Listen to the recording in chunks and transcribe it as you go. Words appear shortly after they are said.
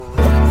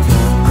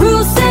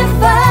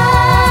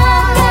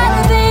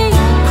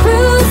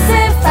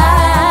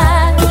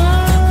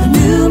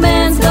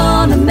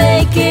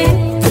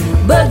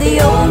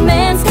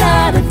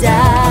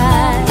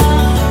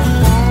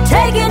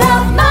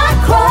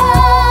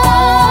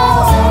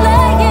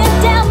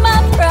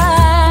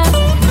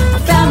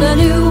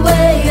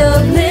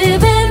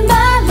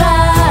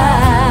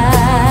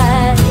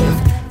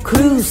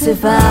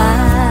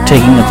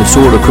taking up the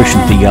sword of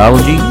Christian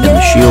theology and the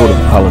shield of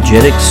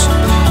apologetics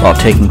while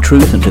taking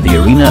truth into the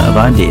arena of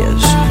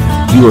ideas.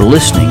 You are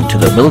listening to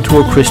the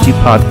Bellator Christi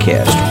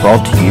podcast,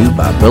 brought to you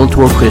by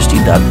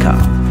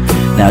BellatorChristi.com.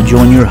 Now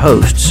join your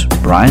hosts,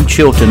 Brian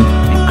Chilton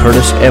and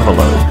Curtis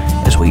Evelo,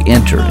 as we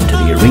enter into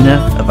the arena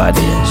of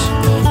ideas.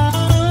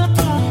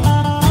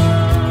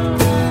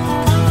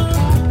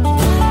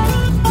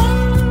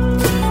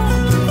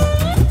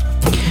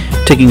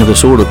 Taking of the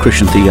sword of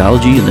Christian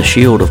theology and the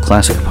shield of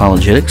classic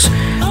apologetics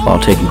while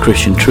taking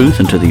Christian truth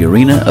into the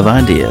arena of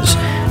ideas.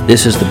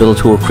 This is the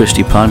Bellator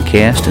Christi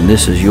podcast, and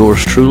this is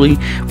yours truly,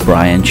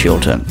 Brian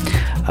Chilton.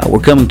 We're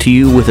coming to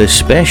you with a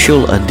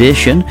special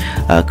edition.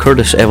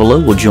 Curtis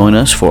Evelo will join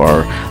us for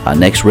our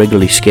next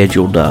regularly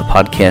scheduled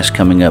podcast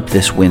coming up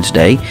this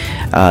Wednesday,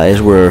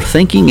 as we're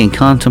thinking and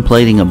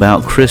contemplating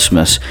about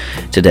Christmas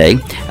today.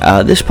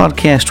 This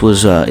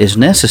podcast is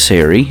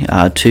necessary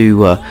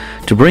to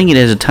bring it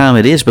as a time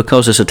it is,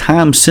 because it's a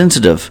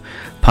time-sensitive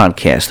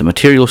podcast. The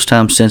material is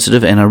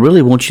time-sensitive, and I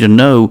really want you to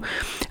know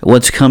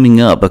what's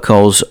coming up,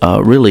 because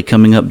really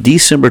coming up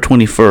December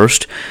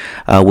 21st,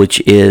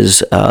 which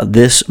is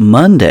this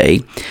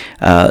Monday,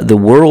 the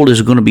world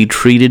is going to be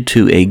treated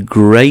to a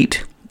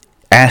great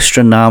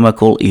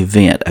astronomical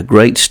event, a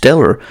great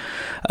stellar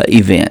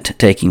event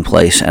taking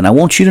place, and I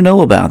want you to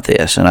know about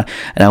this, and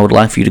I would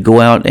like for you to go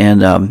out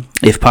and,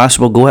 if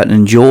possible, go out and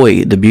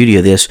enjoy the beauty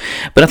of this.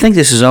 But I think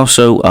this is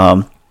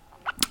also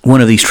one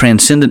of these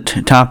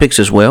transcendent topics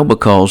as well,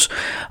 because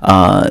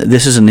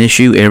this is an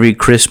issue every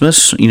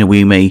Christmas. You know,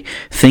 we may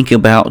think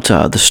about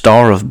the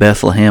Star of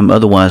Bethlehem,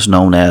 otherwise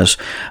known as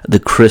the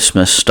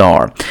Christmas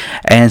star.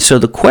 And so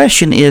the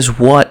question is,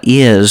 what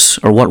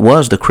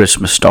was the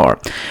Christmas star?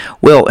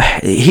 Well,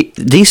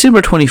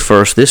 December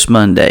 21st, this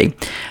Monday,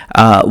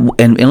 and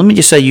let me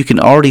just say, you can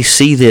already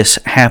see this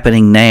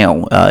happening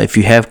now. If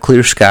you have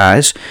clear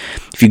skies,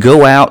 if you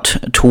go out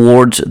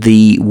towards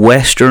the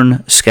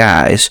western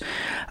skies,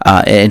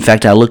 in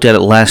fact, I looked at it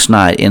last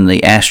night in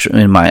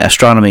my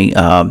astronomy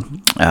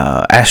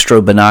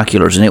astro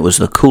binoculars, and it was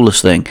the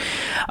coolest thing.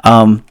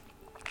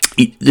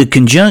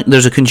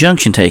 There's a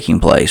conjunction taking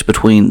place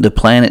between the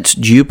planets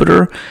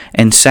Jupiter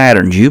and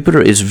Saturn.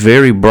 Jupiter is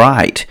very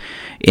bright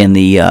in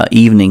the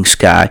evening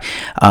sky,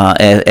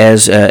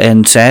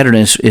 and Saturn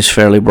is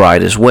fairly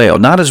bright as well.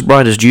 Not as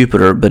bright as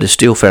Jupiter, but it's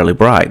still fairly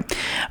bright.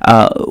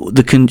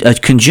 A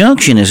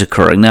conjunction is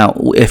occurring. Now,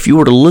 if you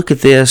were to look at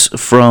this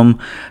from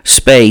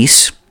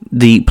space,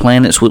 the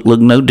planets would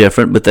look no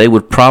different, but they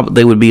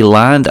would be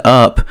lined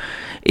up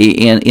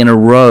in a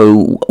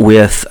row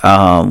with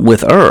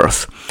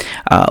Earth,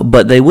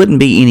 but they wouldn't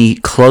be any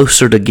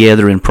closer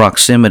together in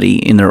proximity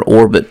in their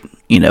orbit.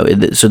 You know,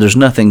 so there's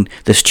nothing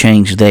that's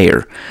changed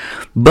there.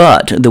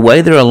 But the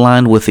way they're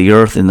aligned with the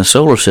Earth in the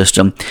solar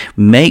system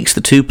makes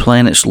the two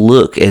planets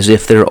look as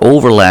if they're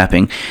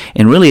overlapping,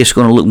 and really it's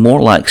going to look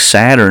more like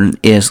Saturn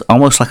is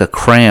almost like a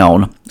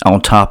crown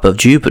on top of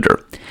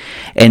Jupiter.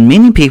 And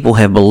many people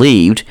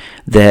believe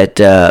that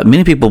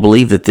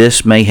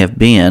this may have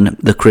been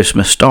the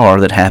Christmas star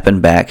that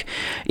happened back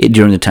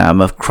during the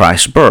time of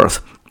Christ's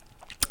birth.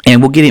 And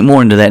we'll get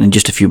more into that in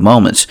just a few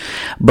moments.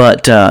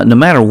 But no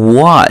matter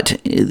what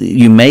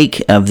you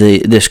make of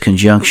this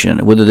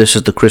conjunction, whether this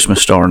is the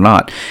Christmas star or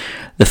not,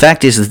 the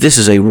fact is that this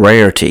is a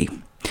rarity.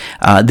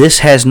 This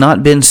has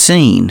not been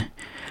seen.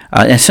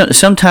 And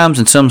sometimes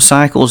in some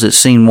cycles it's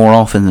seen more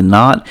often than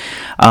not,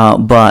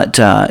 but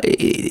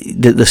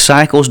the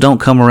cycles don't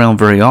come around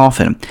very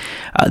often.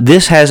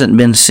 This hasn't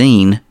been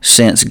seen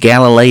since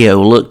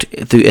Galileo looked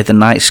at the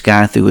night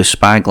sky through his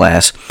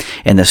spyglass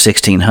in the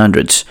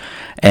 1600s.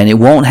 And it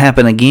won't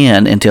happen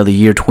again until the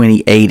year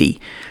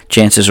 2080.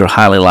 Chances are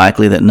highly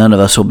likely that none of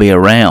us will be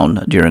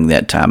around during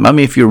that time. I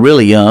mean, if you're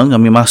really young, I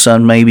mean, my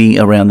son may be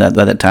around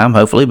by that time,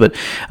 hopefully, but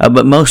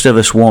most of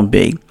us won't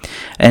be.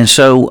 And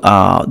so,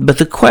 but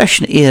the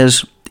question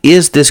is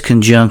this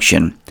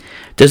conjunction,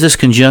 does this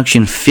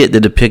conjunction fit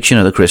the depiction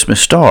of the Christmas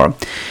star?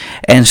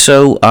 And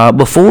so,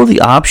 before the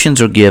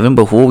options are given,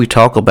 before we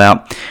talk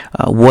about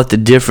what the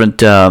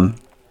different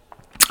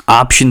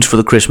options for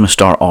the Christmas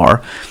star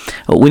are,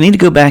 we need to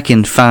go back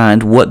and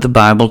find what the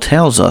Bible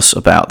tells us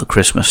about the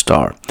Christmas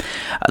star.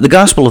 The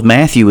Gospel of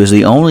Matthew is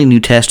the only New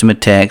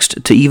Testament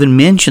text to even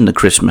mention the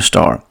Christmas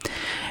star.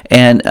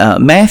 And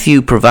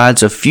Matthew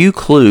provides a few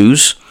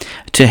clues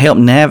to help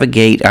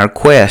navigate our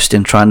quest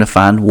in trying to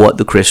find what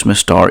the Christmas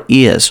star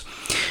is.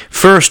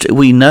 First,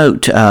 we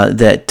note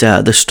that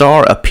the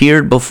star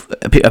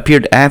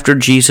appeared after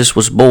Jesus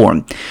was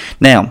born.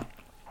 Now,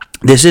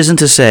 this isn't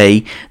to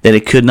say that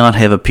it could not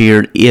have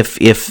appeared, if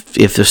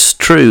it's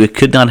true, it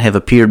could not have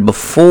appeared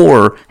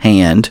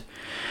beforehand,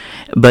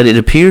 but it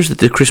appears that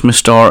the Christmas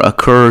star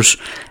occurs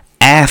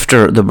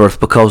after the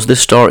birth, because this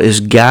star is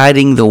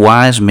guiding the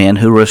wise men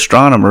who are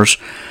astronomers,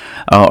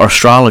 or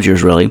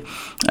astrologers really,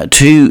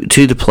 to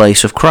the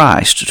place of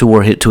Christ, to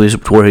where he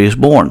is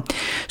born.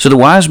 So the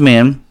wise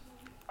men,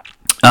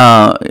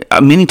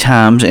 many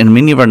times in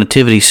many of our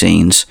nativity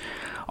scenes,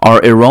 are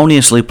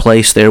erroneously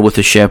placed there with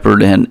the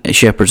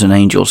shepherds and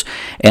angels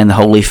and the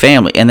Holy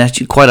Family. And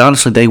that's, quite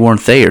honestly, they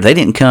weren't there. They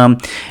didn't come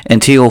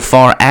until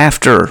far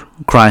after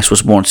Christ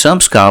was born. Some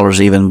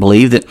scholars even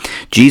believe that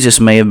Jesus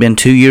may have been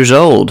 2 years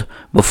old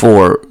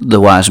before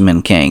the wise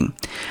men came.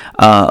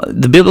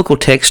 The biblical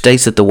text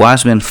states that the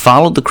wise men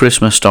followed the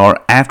Christmas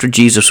star after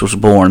Jesus was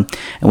born,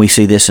 and we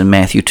see this in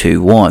Matthew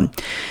 2:1.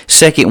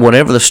 Second,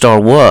 whatever the star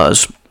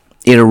was,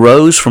 it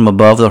arose from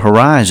above the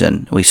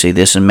horizon. We see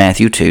this in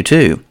Matthew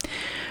 2:2.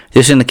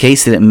 This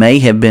indicates that it may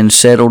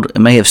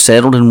have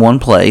settled in one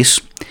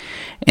place.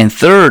 And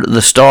third,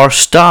 the star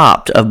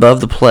stopped above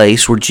the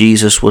place where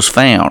Jesus was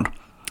found,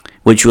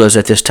 which was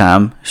at this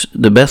time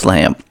the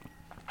Bethlehem.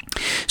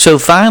 So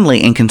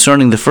finally, in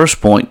concerning the first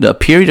point, a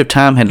period of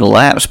time had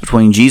elapsed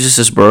between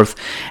Jesus' birth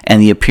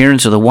and the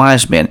appearance of the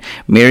wise men.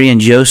 Mary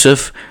and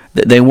Joseph,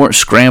 they weren't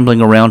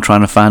scrambling around trying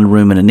to find a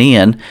room in an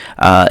inn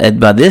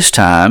by this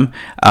time,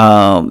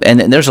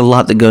 and there's a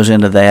lot that goes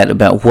into that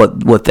about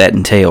what that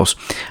entails.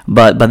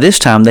 But by this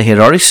time, they had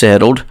already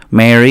settled,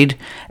 married,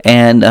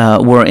 and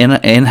were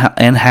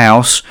in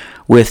house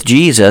with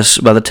Jesus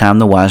by the time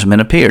the wise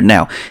men appeared.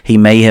 Now, it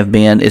may have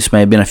been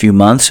a few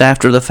months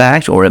after the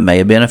fact, or it may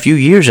have been a few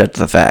years after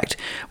the fact.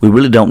 We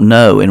really don't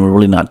know, and we're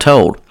really not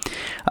told.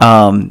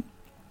 But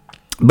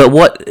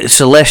what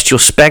celestial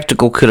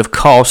spectacle could have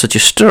caused such a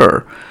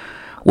stir?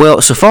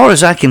 Well, so far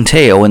as I can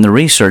tell in the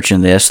research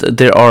in this,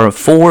 there are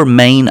four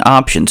main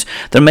options.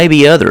 There may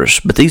be others,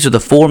 but these are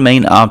the four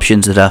main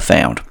options that I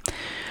found.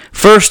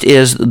 First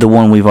is the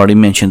one we've already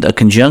mentioned, a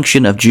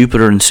conjunction of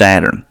Jupiter and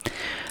Saturn.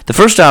 The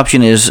first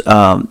option is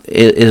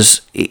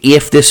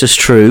if this is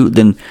true,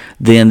 then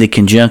the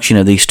conjunction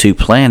of these two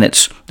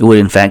planets would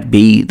in fact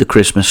be the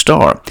Christmas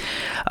star.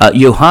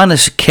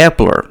 Johannes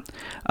Kepler,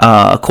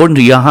 according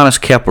to Johannes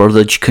Kepler,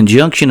 the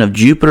conjunction of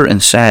Jupiter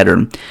and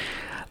Saturn,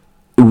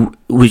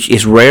 which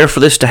is rare for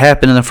this to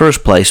happen in the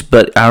first place,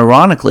 but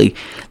ironically,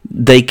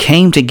 they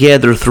came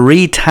together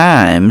 3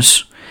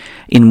 times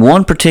in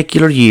one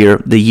particular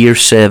year, the year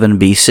 7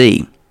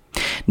 BC.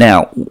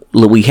 Now,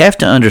 we have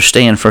to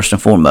understand first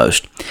and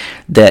foremost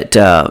that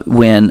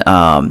when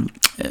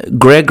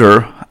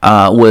Gregor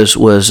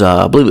was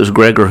I believe it was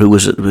Gregor who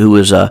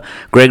was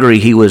Gregory.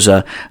 He was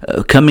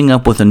coming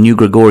up with a new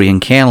Gregorian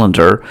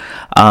calendar.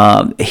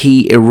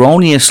 He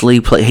erroneously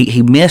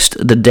he missed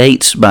the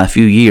dates by a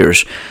few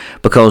years,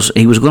 because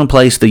he was going to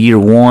place the year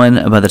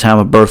 1 by the time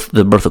of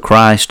the birth of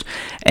Christ,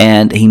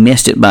 and he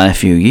missed it by a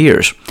few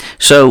years.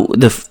 So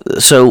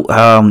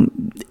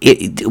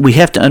we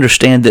have to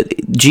understand that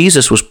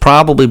Jesus was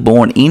probably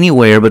born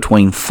anywhere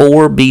between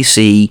 4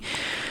 BC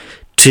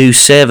to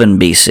 7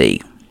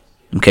 BC.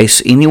 Okay,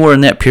 so anywhere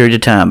in that period of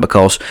time,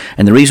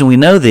 and the reason we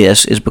know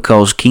this is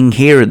because King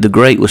Herod the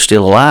Great was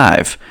still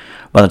alive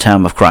by the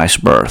time of Christ's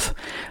birth.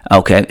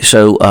 Okay,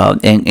 so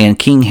and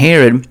King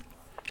Herod,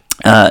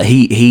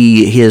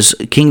 his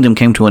kingdom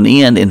came to an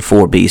end in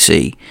 4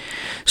 BC.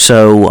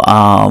 So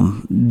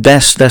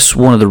that's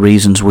one of the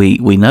reasons we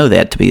know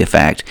that to be a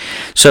fact.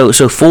 So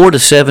 4 to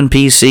 7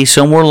 BC,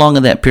 somewhere along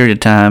in that period of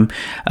time,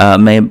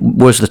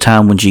 was the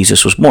time when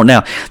Jesus was born.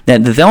 Now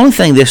the only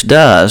thing this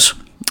does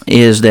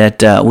is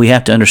that we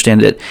have to understand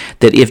that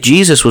if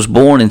Jesus was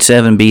born in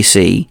 7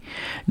 BC,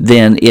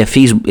 then if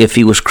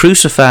he was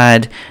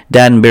crucified,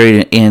 died, and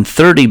buried in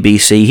 30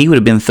 BC, he would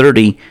have been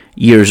 37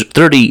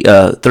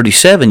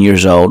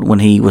 years old when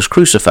he was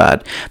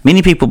crucified.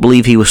 Many people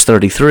believe he was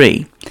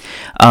 33.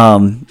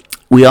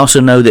 We also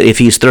know that if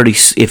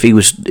he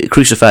was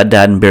crucified,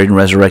 died, and buried and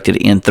resurrected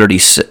in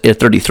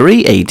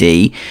 33 AD,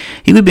 he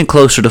would have been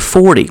closer to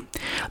 40.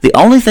 The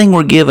only thing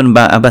we're given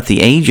about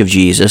the age of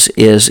Jesus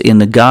is in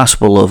the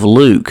Gospel of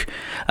Luke.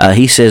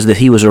 He says that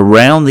he was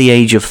around the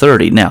age of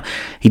 30. Now,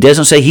 he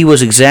doesn't say he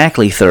was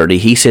exactly 30.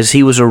 He says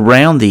he was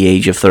around the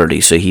age of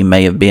 30. So he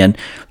may have been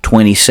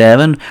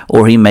 27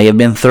 or he may have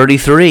been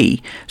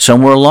 33,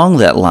 somewhere along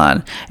that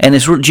line. And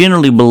it's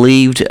generally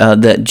believed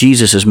that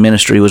Jesus'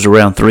 ministry was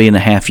around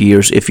 3.5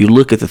 years if you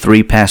look at the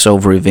 3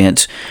 Passover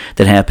events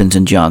that happens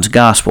in John's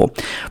Gospel.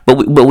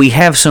 But we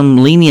have some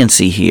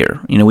leniency here.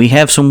 We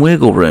have some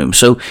wiggle room.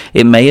 So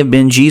it may have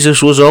been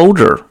Jesus was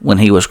older when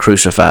he was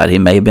crucified. He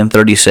may have been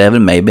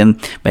 37, may have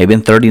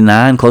been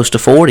 39, close to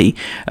 40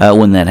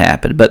 when that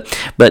happened. But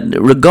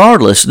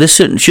regardless, this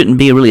shouldn't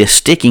be really a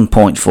sticking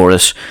point for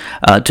us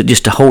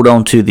to hold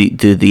on to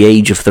the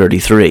age of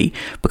 33,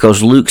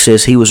 because Luke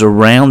says he was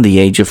around the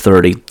age of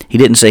 30. He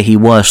didn't say he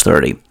was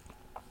 30.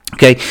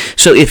 Okay,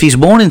 so if he's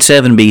born in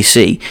 7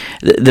 BC,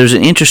 there's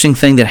an interesting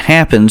thing that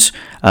happens.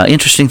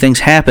 Interesting things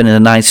happen in the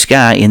night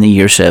sky in the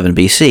year 7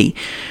 BC.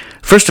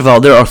 First of all,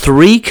 there are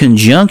 3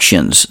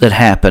 conjunctions that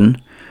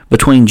happen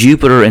between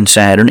Jupiter and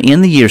Saturn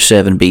in the year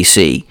 7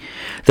 BC.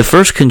 The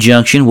first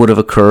conjunction would have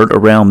occurred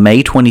around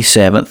May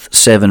 27th,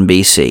 7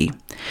 BC.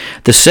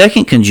 The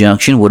second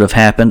conjunction would have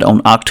happened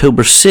on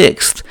October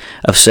 6th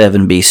of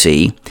 7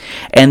 BC,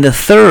 and the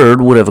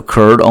third would have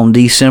occurred on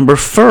December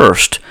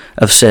 1st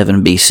of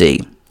 7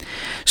 BC.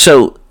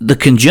 So the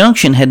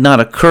conjunction had not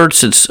occurred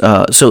since.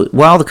 So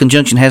while the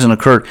conjunction hasn't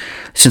occurred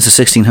since the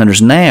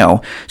 1600s,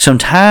 now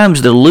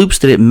sometimes the loops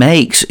that it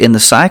makes and the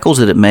cycles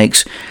that it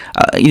makes,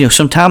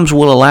 sometimes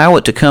will allow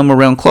it to come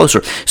around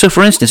closer. So,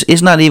 for instance,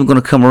 it's not even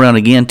going to come around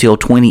again till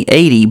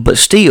 2080, but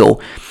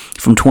still,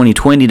 from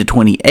 2020 to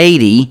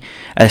 2080,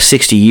 a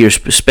 60-year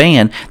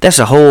span, that's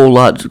a whole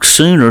lot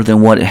sooner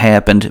than what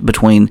happened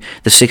between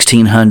the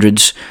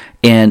 1600s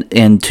and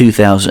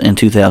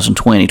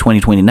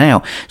 2020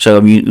 now.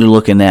 So you're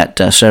looking at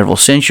several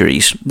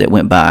centuries that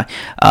went by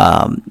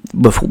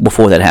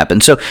before that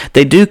happened. So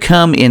they do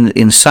come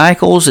in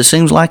cycles, it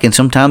seems like, and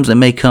sometimes they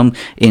may come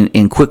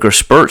in quicker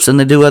spurts than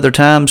they do other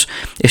times.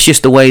 It's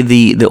just the way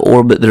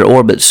their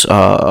orbits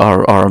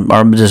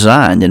are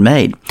designed and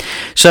made.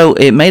 So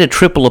it made a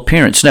triple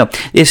appearance. Now,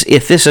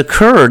 if this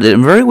occurred, it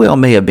very well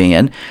may have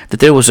been that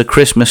there was a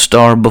Christmas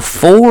star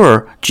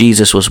before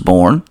Jesus was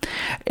born,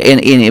 and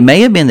it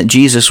may have been that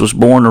Jesus was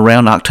born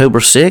around October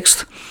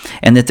 6th,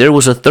 and that there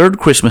was a third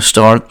Christmas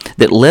star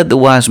that led the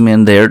wise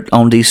men there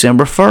on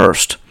December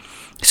 1st.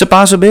 It's a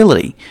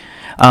possibility.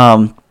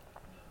 But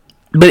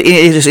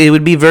it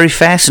would be very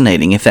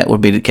fascinating if that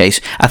would be the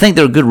case. I think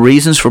there are good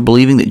reasons for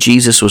believing that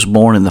Jesus was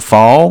born in the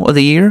fall of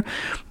the year,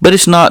 but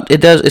it's not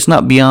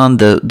beyond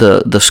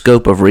the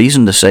scope of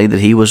reason to say that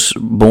he was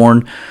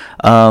born,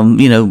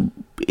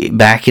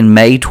 back in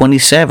May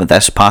 27th.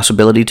 That's a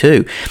possibility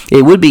too.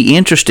 It would be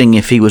interesting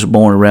if he was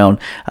born around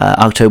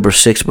October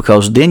 6th,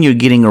 because then you're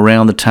getting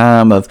around the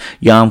time of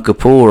Yom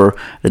Kippur,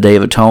 the Day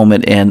of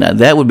Atonement, and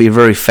that would be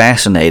very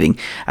fascinating.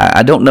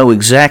 I don't know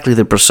exactly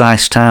the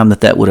precise time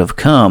that would have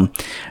come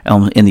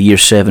in the year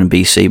 7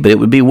 BC, but it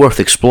would be worth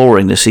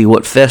exploring to see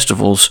what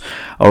festivals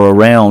are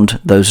around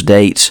those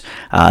dates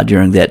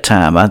during that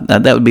time.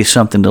 That would be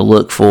something to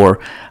look for,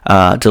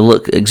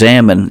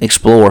 examine,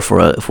 explore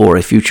for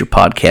a future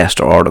podcast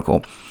or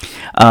article.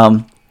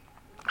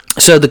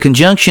 So the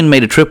conjunction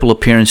made a triple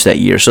appearance that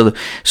year. So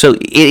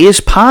it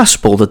is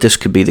possible that this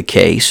could be the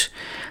case.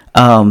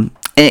 And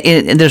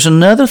there's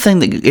another thing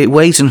that it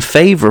weighs in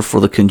favor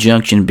for the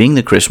conjunction being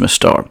the Christmas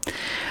star.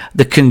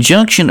 The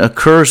conjunction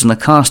occurs in the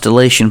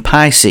constellation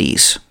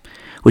Pisces,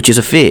 which is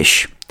a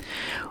fish,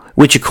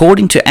 which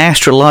according to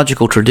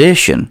astrological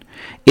tradition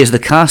is the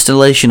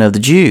constellation of the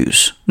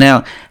Jews.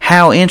 Now,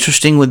 how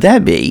interesting would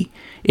that be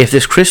if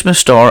this Christmas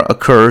star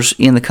occurs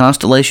in the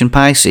constellation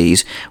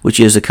Pisces, which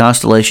is the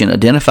constellation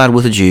identified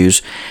with the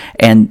Jews,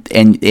 and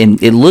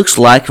it looks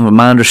like, from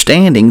my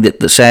understanding, that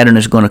the Saturn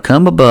is going to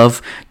come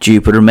above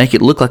Jupiter, make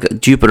it look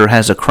like Jupiter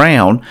has a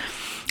crown.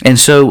 And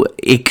so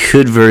it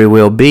could very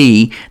well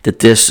be that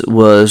this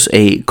was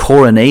a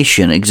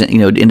coronation,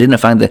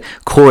 identifying the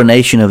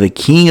coronation of a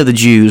king of the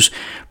Jews,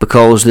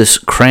 because this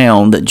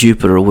crown that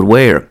Jupiter would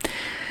wear.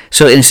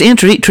 So it's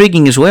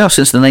intriguing as well,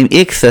 since the name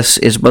Ichthus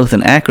is both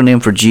an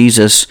acronym for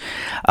Jesus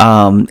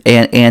and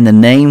the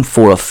name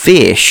for a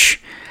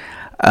fish.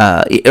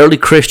 Early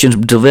Christians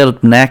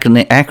developed an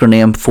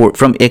acronym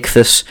from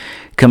Ichthus,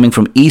 coming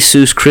from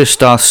Isus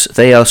Christos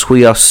Theos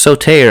Huios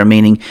Soter,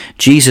 meaning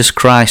Jesus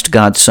Christ,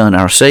 God's Son,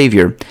 our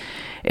Savior.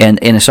 And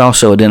it's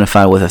also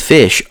identified with a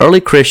fish.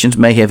 Early Christians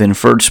may have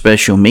inferred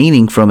special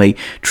meaning from a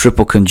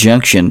triple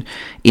conjunction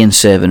in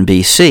 7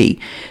 BC.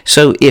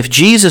 So if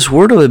Jesus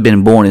were to have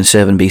been born in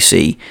 7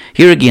 BC,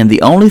 here again,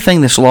 the only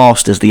thing that's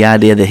lost is the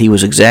idea that he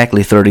was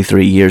exactly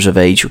 33 years of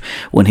age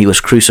when he was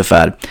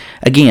crucified.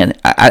 Again,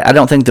 I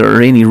don't think there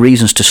are any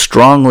reasons to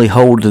strongly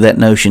hold to that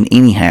notion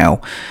anyhow,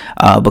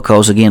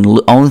 because again,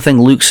 the only thing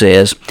Luke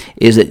says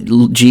is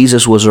that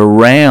Jesus was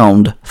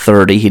around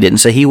 30. He didn't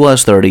say he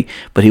was 30,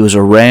 but he was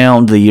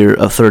around the year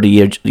of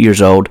 30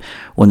 years old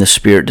when the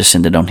Spirit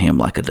descended on him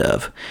like a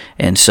dove.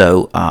 And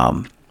so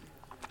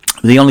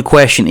the only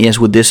question is,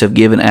 would this have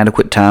given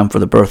adequate time for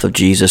the birth of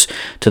Jesus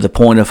to the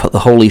point of the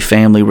Holy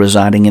Family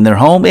residing in their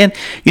home? And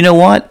you know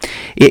what?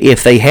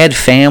 If they had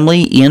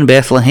family in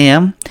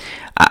Bethlehem,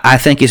 I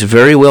think it's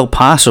very well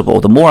possible.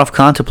 The more I've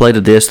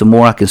contemplated this, the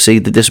more I can see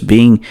that this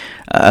being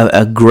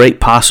a great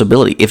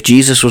possibility. If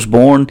Jesus was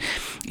born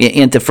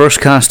in the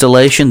first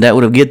constellation, that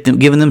would have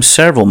given them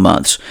several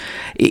months.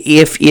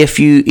 If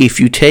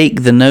you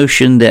take the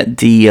notion that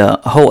the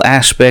whole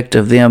aspect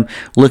of them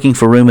looking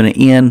for room in an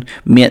inn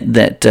meant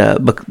that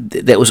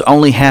that was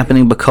only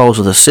happening because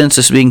of the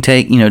census being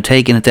taken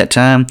at that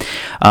time,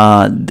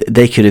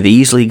 they could have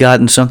easily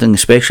gotten something,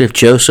 especially if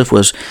Joseph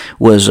was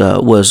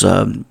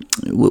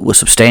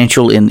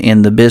substantial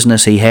in the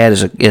business he had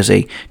as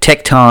a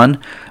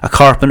tekton, a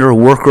carpenter, a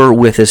worker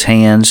with his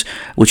hands,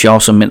 which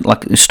also meant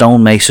like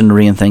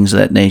stonemasonry and things of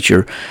that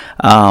nature,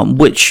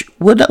 which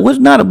would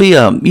not be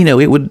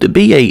it would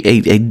be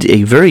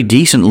a very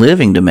decent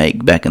living to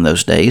make back in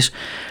those days.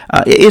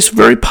 It's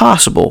very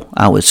possible,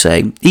 I would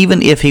say,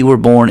 even if he were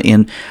born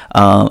in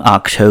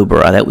October,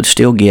 that would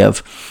still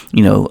give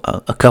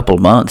a couple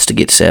of months to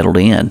get settled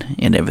in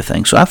and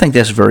everything. So I think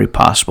that's very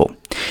possible.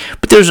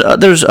 But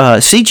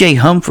there's C.J.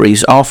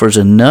 Humphreys offers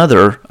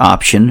another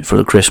option for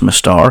the Christmas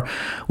star,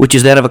 which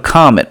is that of a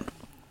comet.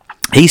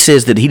 he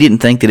says that he didn't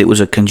think that it was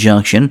a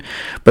conjunction,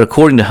 but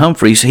according to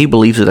Humphreys, he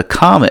believes that a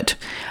comet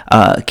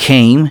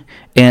came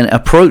and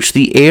approached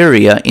the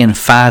area in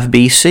 5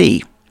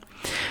 BC.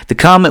 The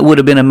comet would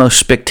have been a most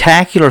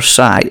spectacular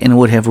sight and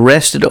would have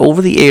rested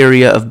over the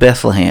area of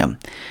Bethlehem.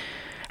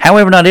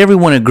 However, not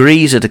everyone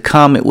agrees that the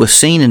comet was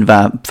seen in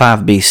 5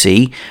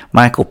 BC.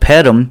 Michael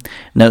Pedham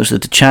notes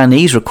that the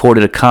Chinese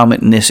recorded a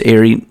comet in this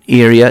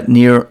area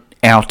near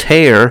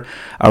Altair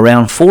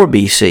around 4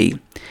 BC.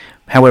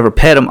 However,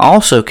 Pedham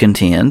also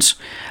contends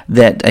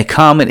that a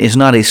comet is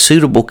not a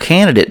suitable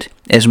candidate,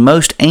 as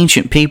most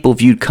ancient people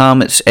viewed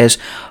comets as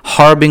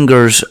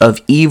harbingers of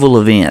evil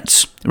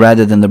events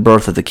rather than the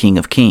birth of the King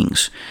of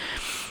Kings.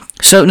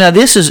 So now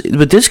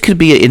this could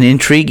be an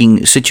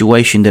intriguing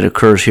situation that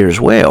occurs here as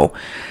well.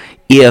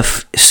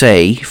 If,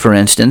 say, for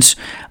instance,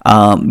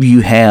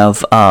 you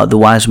have the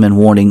wise men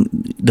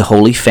warning the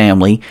Holy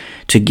Family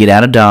to get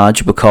out of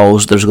Dodge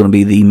because there's going to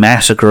be the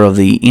massacre of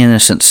the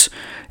innocents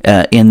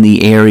in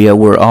the area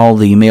where all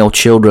the male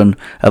children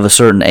of a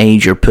certain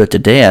age are put to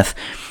death,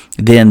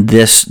 then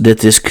this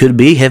could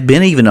have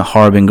been even a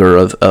harbinger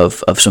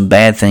of some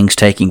bad things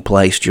taking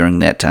place during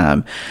that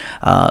time.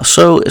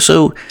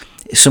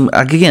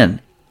 Again,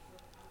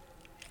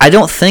 I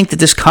don't think that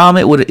this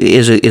comet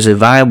is a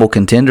viable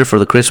contender for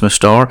the Christmas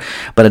star,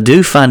 but I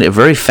do find it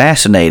very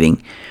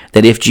fascinating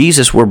that if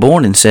Jesus were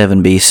born in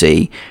 7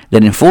 BC,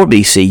 then in 4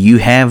 BC you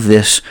have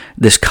this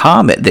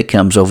comet that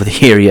comes over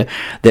the area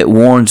that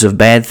warns of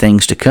bad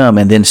things to come,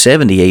 and then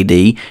 70 AD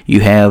you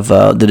have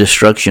the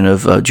destruction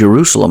of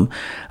Jerusalem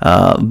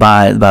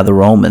by the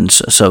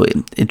Romans. So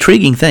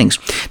intriguing things.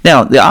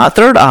 Now the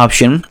third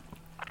option.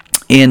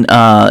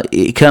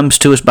 It comes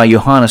to us by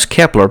Johannes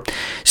Kepler.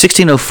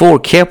 1604,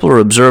 Kepler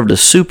observed a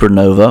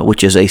supernova,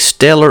 which is a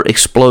stellar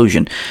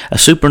explosion. A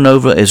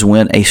supernova is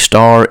when a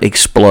star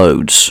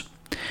explodes.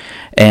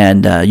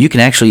 And you can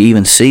actually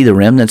even see the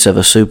remnants of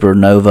a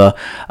supernova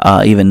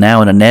even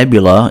now in a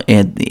nebula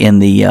in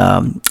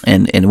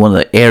one of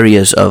the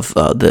areas of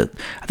I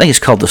think it's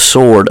called the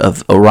Sword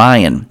of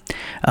Orion.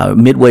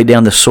 Midway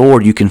down the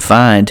sword, you can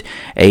find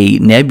a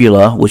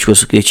nebula, which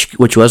was a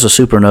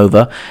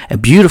supernova. A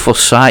beautiful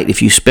sight,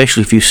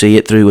 especially if you see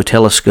it through a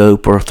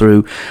telescope or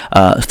through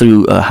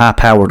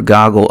high-powered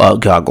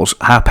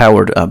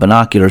high-powered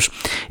binoculars.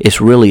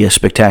 It's really a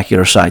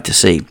spectacular sight to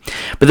see.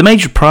 But the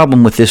major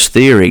problem with this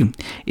theory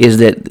is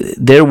that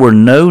there were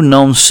no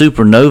known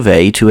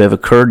supernovae to have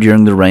occurred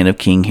during the reign of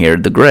King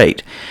Herod the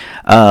Great.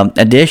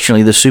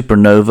 Additionally, the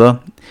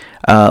supernova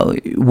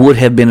would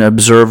have been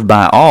observed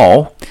by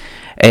all.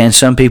 And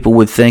some people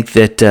would think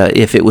that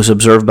if it was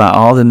observed by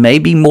all, then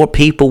maybe more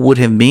people would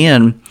have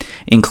been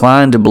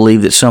inclined to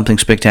believe that something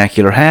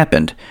spectacular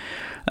happened.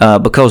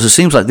 Because it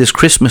seems like this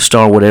Christmas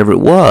star, whatever it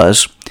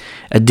was,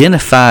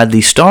 identified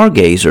the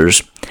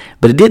stargazers,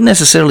 but it didn't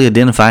necessarily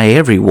identify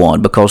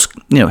everyone because,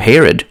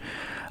 Herod,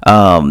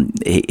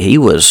 he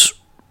was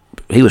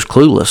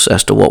clueless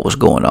as to what was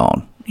going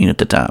on at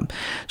the time.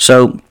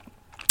 So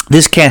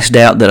this cast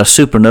doubt that a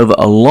supernova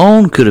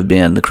alone could have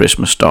been the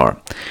Christmas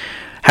star.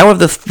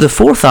 However, the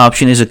fourth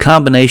option is a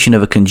combination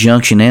of a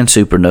conjunction and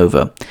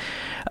supernova.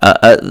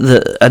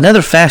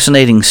 Another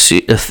fascinating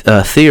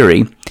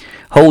theory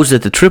holds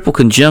that the triple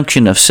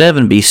conjunction of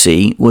 7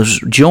 BC was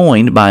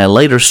joined by a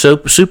later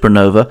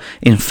supernova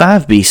in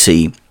 5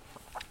 BC.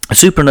 A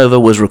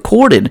supernova was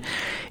recorded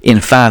in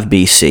 5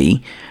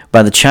 BC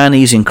by the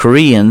Chinese and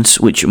Koreans,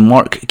 which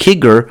Mark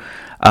Kigger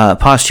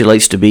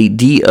postulates to be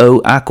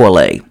Do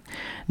Aquila.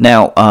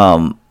 Now,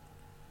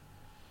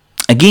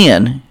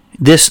 again,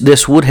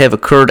 this would have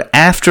occurred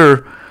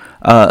after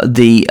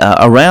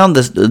around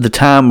the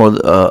time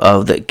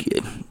of that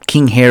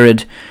King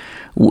Herod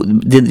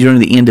during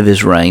the end of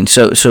his reign.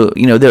 So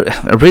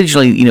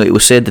originally it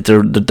was said that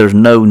there's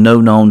no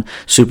known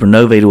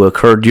supernovae to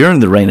occur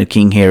during the reign of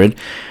King Herod,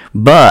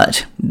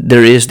 but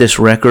there is this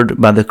record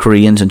by the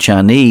Koreans and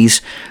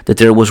Chinese that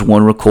there was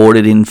one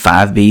recorded in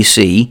 5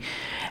 BC,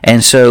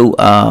 and so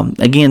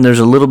again there's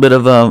a little bit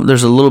of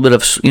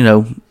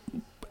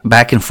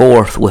back and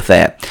forth with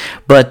that.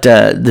 But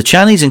the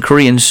Chinese and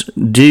Koreans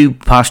do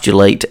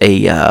postulate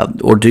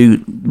or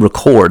do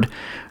record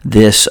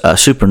this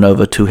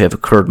supernova to have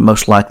occurred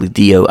most likely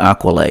Do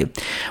Aquila.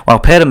 While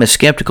Pedham is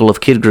skeptical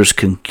of Kidger's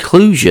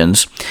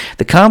conclusions,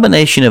 the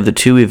combination of the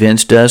two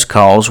events does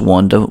cause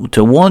one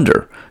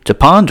to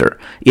ponder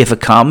if a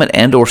comet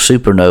and or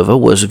supernova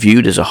was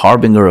viewed as a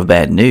harbinger of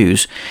bad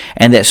news,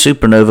 and that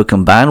supernova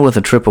combined with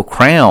a triple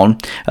crown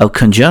of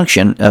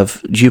conjunction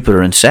of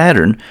Jupiter and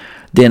Saturn,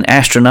 then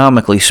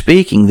astronomically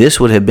speaking, this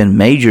would have been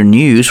major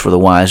news for the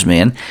wise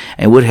men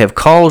and would have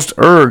caused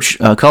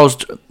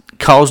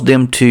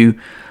them to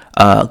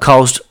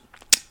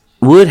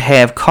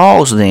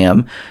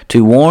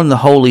warn the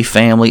Holy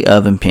Family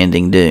of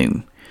impending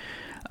doom.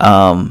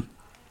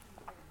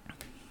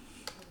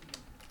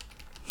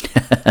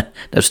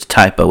 That's the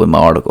typo in my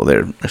article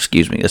there.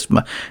 Excuse me, that's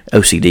my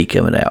OCD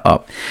coming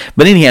out.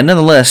 But anyhow,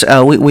 nonetheless,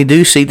 we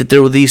do see that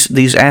there were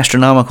these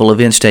astronomical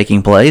events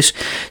taking place.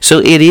 So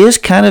it is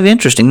kind of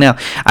interesting. Now,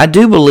 I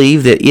do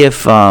believe that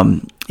if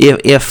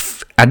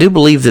I do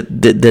believe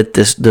that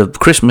the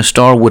Christmas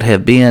star would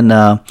have been.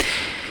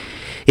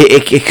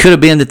 It could have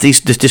been that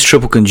this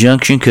triple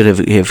conjunction could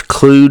have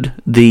clued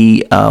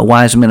the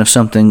wise men of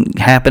something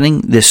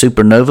happening. This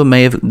supernova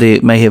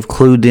may have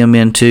clued them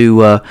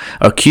into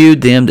or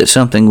cued them that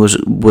something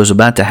was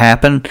about to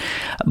happen.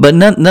 But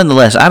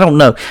nonetheless, I don't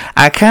know.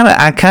 I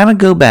kind of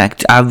go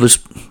back. I was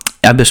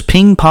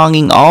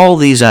ping-ponging all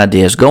these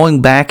ideas,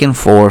 going back and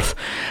forth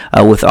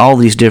with all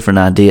these different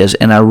ideas,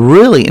 and I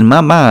really, in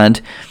my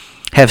mind,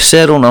 have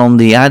settled on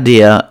the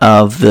idea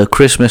of the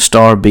Christmas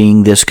star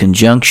being this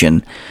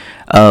conjunction,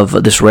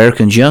 of this rare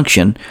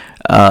conjunction,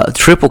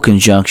 triple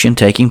conjunction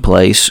taking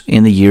place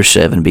in the year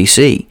 7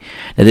 BC.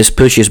 Now this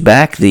pushes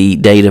back the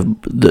date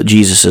of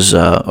Jesus's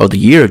or the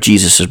year of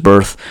Jesus's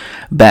birth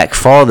back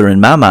farther in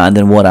my mind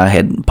than what I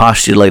had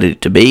postulated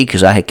it to be,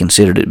 because I had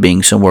considered it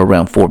being somewhere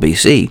around 4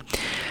 BC.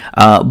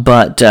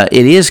 But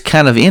it is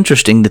kind of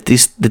interesting that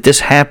this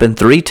happened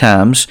 3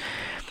 times.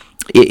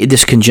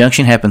 This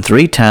conjunction happened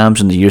 3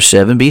 times in the year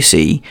 7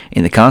 BC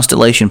in the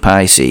constellation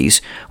Pisces,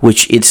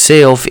 which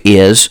itself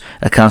is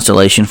a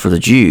constellation for the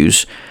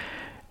Jews.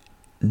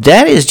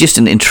 That is just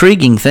an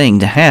intriguing thing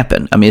to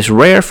happen. I mean, it's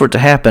rare for it to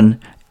happen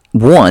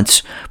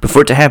once, but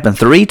for it to happen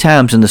 3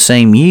 times in the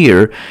same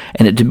year,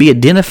 and it to be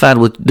identified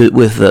with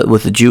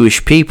the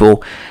Jewish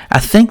people, I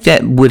think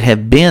that would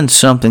have been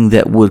something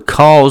that would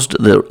cause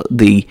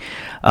the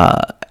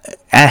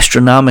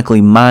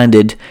astronomically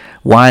minded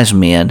wise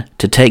men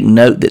to take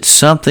note that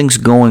something's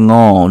going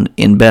on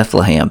in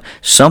Bethlehem,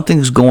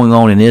 something's going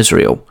on in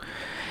Israel,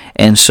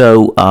 and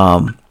so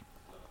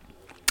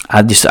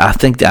I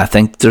think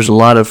there's a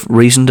lot of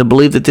reason to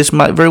believe that this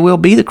might very well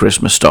be the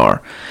Christmas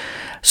star.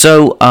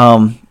 So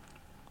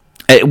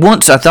at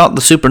once I thought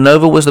the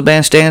supernova was the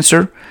best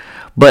answer,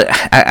 but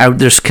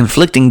there's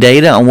conflicting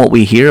data on what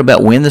we hear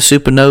about when the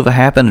supernova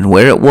happened and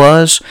where it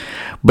was.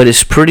 But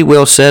it's pretty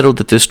well settled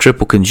that this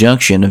triple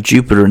conjunction of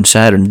Jupiter and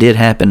Saturn did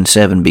happen in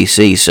 7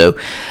 BC. So,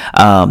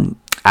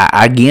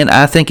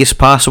 I think it's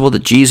possible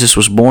that Jesus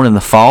was born in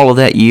the fall of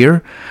that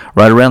year,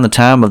 right around the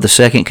time of the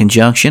second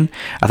conjunction.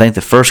 I think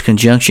the first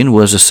conjunction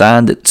was a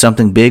sign that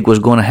something big was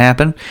going to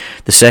happen.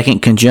 The second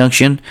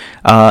conjunction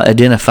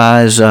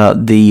identifies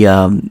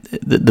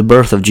the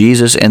birth of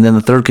Jesus, and then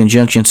the third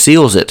conjunction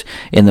seals it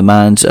in the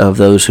minds of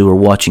those who are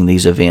watching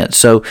these events.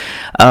 So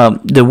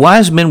the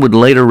wise men would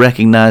later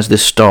recognize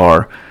this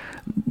star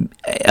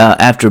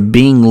after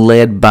being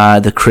led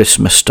by the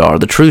Christmas star.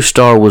 The true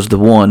star was the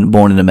one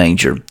born in a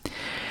manger.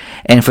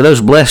 And for those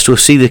blessed to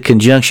see the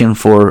conjunction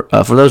for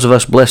those of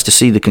us blessed to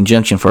see the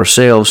conjunction for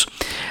ourselves,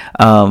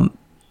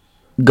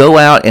 go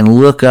out and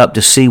look up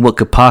to see what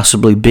could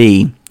possibly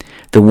be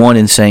the one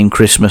and same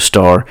Christmas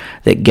star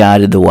that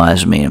guided the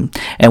wise men.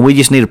 And we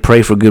just need to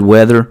pray for good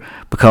weather,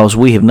 because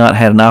we have not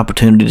had an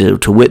opportunity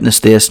to witness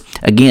this,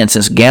 again,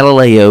 since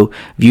Galileo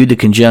viewed the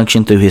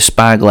conjunction through his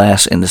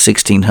spyglass in the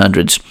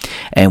 1600s,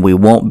 and we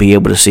won't be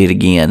able to see it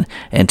again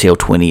until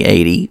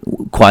 2080.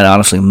 Quite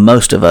honestly,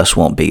 most of us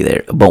won't be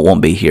there, but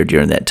won't be here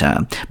during that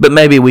time. But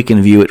maybe we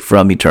can view it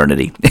from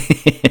eternity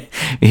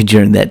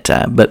during that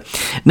time. But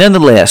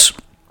nonetheless,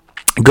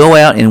 go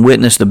out and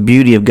witness the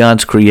beauty of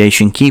God's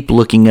creation. Keep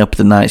looking up at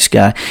the night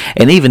sky.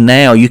 And even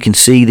now, you can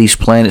see these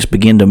planets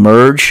begin to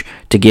merge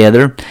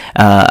together.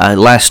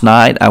 Last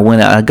night,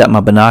 I got my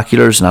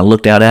binoculars and I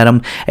looked out at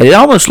them, and it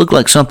almost looked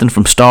like something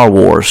from Star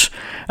Wars.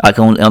 Like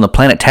on the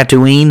planet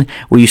Tatooine,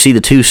 where you see the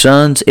 2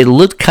 suns, it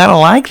looked kind of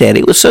like that.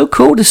 It was so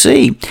cool to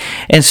see.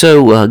 And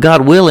so,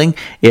 God willing,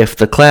 if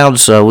the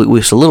clouds,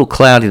 it's a little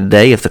cloudy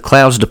today, if the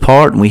clouds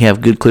depart and we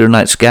have good clear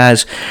night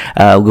skies,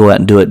 we'll go out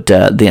and do it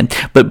then.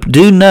 But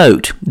do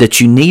note that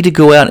you need to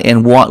go out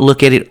and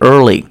look at it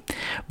early,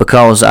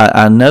 because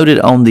I noted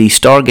on the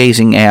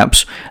stargazing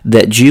apps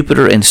that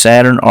Jupiter and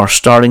Saturn are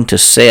starting to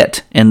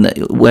set in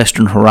the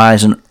western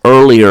horizon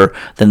earlier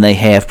than they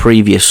have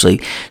previously.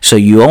 So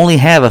you only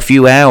have a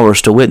few hours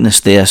to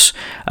witness this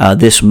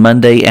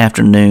Monday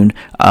afternoon,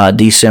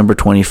 December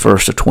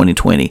 21st of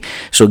 2020.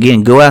 So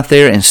again, go out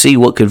there and see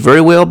what could very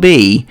well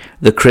be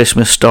the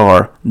Christmas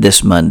star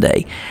this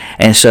Monday.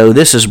 And so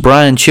this is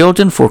Brian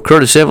Chilton for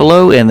Curtis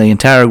Evelo and the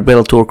entire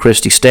Bellator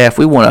Christi staff.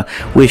 We want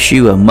to wish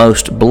you a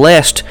most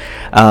blessed,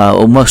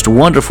 most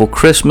wonderful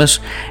Christmas,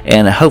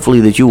 and hopefully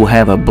that you will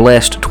have a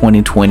blessed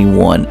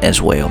 2021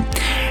 as well.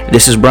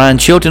 This is Brian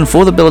Chilton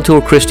for the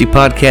Bellator Christi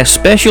Podcast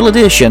Special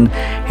Edition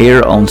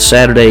here on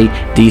Saturday,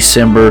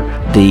 December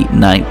the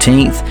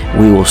 19th.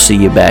 We will see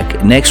you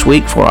back next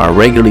week for our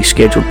regularly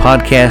scheduled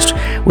podcast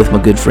with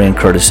my good friend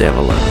Curtis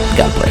Evelo.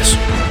 God bless.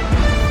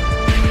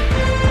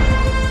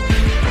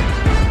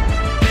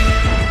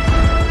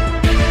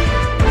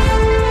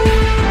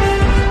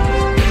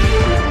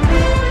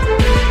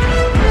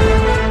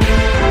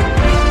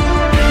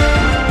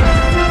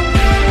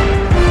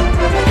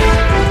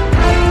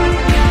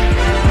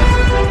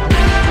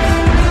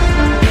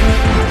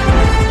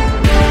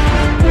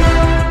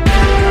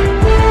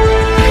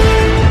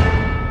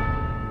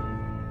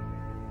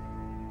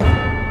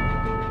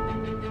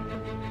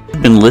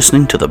 Been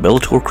listening to the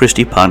Bellator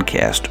Christi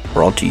podcast,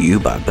 brought to you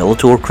by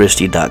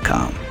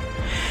BellatorChristi.com.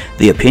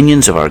 The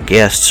opinions of our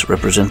guests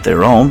represent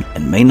their own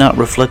and may not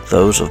reflect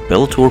those of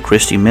Bellator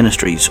Christi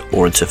Ministries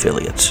or its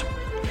affiliates.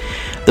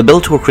 The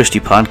Bellator Christi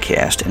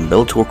podcast and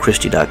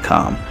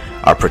BellatorChristi.com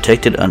are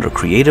protected under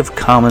Creative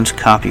Commons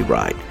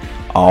copyright,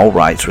 all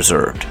rights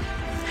reserved.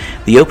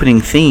 The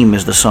opening theme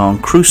is the song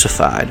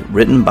Crucified,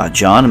 written by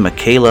John and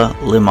Michaela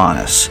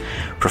Limanis,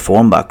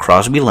 performed by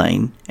Crosby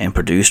Lane and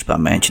produced by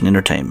Mansion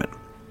Entertainment.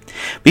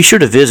 Be sure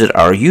to visit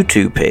our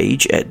YouTube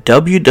page at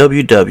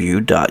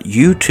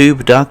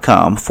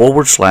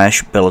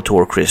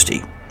www.youtube.com/Bellator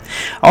Christi.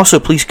 Also,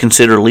 please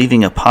consider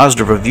leaving a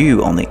positive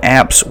review on the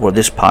apps where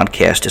this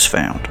podcast is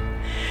found.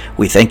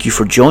 We thank you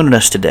for joining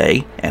us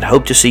today and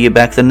hope to see you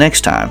back the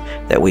next time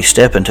that we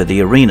step into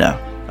the arena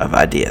of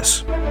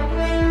ideas.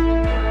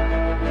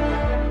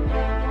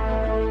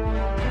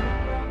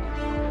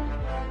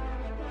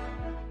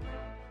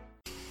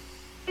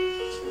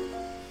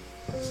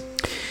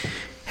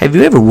 Have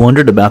you ever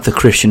wondered about the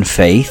Christian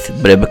faith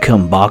but have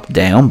become bogged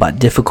down by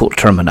difficult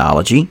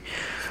terminology?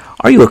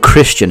 Are you a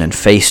Christian and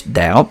faced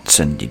doubts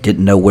and you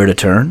didn't know where to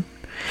turn?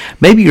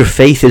 Maybe your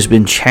faith has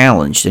been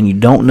challenged and you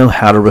don't know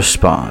how to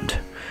respond.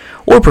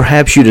 Or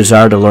perhaps you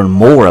desire to learn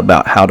more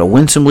about how to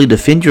winsomely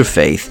defend your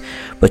faith,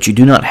 but you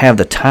do not have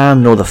the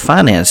time nor the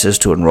finances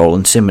to enroll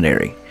in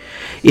seminary.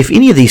 If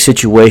any of these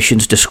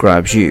situations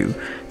describes you,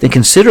 then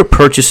consider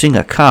purchasing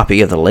a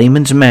copy of the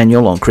Layman's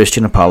Manual on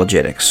Christian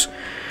Apologetics.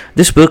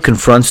 This book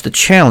confronts the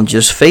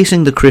challenges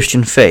facing the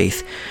Christian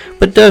faith,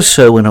 but does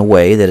so in a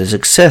way that is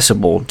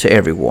accessible to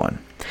everyone.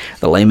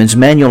 The Layman's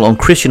Manual on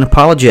Christian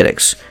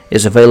Apologetics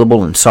is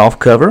available in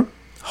softcover,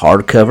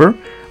 hardcover,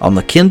 on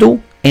the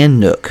Kindle, and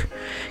Nook.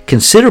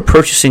 Consider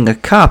purchasing a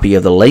copy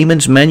of the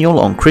Layman's Manual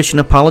on Christian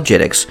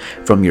Apologetics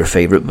from your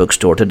favorite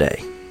bookstore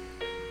today.